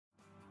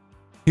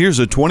Here's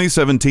a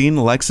 2017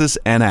 Lexus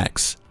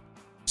NX.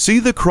 See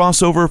the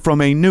crossover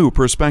from a new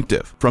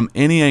perspective, from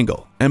any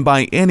angle, and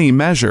by any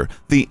measure.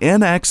 The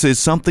NX is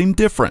something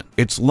different.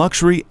 It's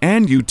luxury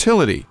and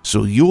utility,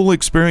 so you'll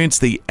experience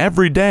the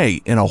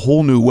everyday in a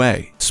whole new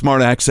way.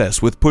 Smart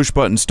access with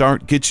push-button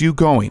start gets you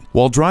going,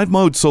 while drive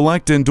mode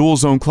select and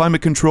dual-zone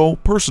climate control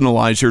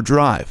personalize your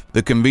drive.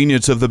 The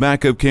convenience of the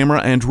backup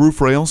camera and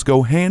roof rails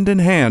go hand in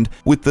hand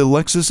with the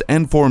Lexus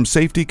N-Form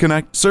Safety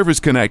Connect,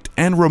 Service Connect,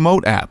 and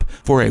Remote app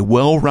for a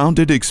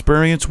well-rounded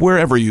experience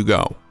wherever you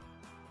go.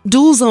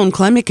 Dual zone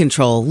climate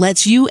control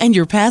lets you and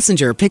your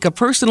passenger pick a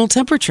personal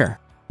temperature.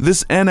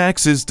 This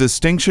NX is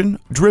distinction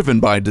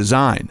driven by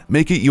design.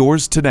 Make it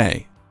yours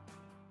today.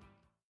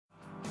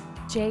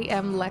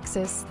 JM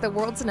Lexus, the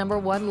world's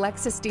 #1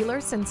 Lexus dealer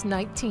since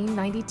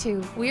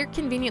 1992. We're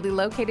conveniently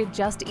located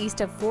just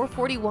east of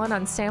 441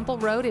 on Sample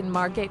Road in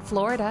Margate,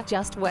 Florida,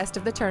 just west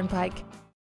of the Turnpike.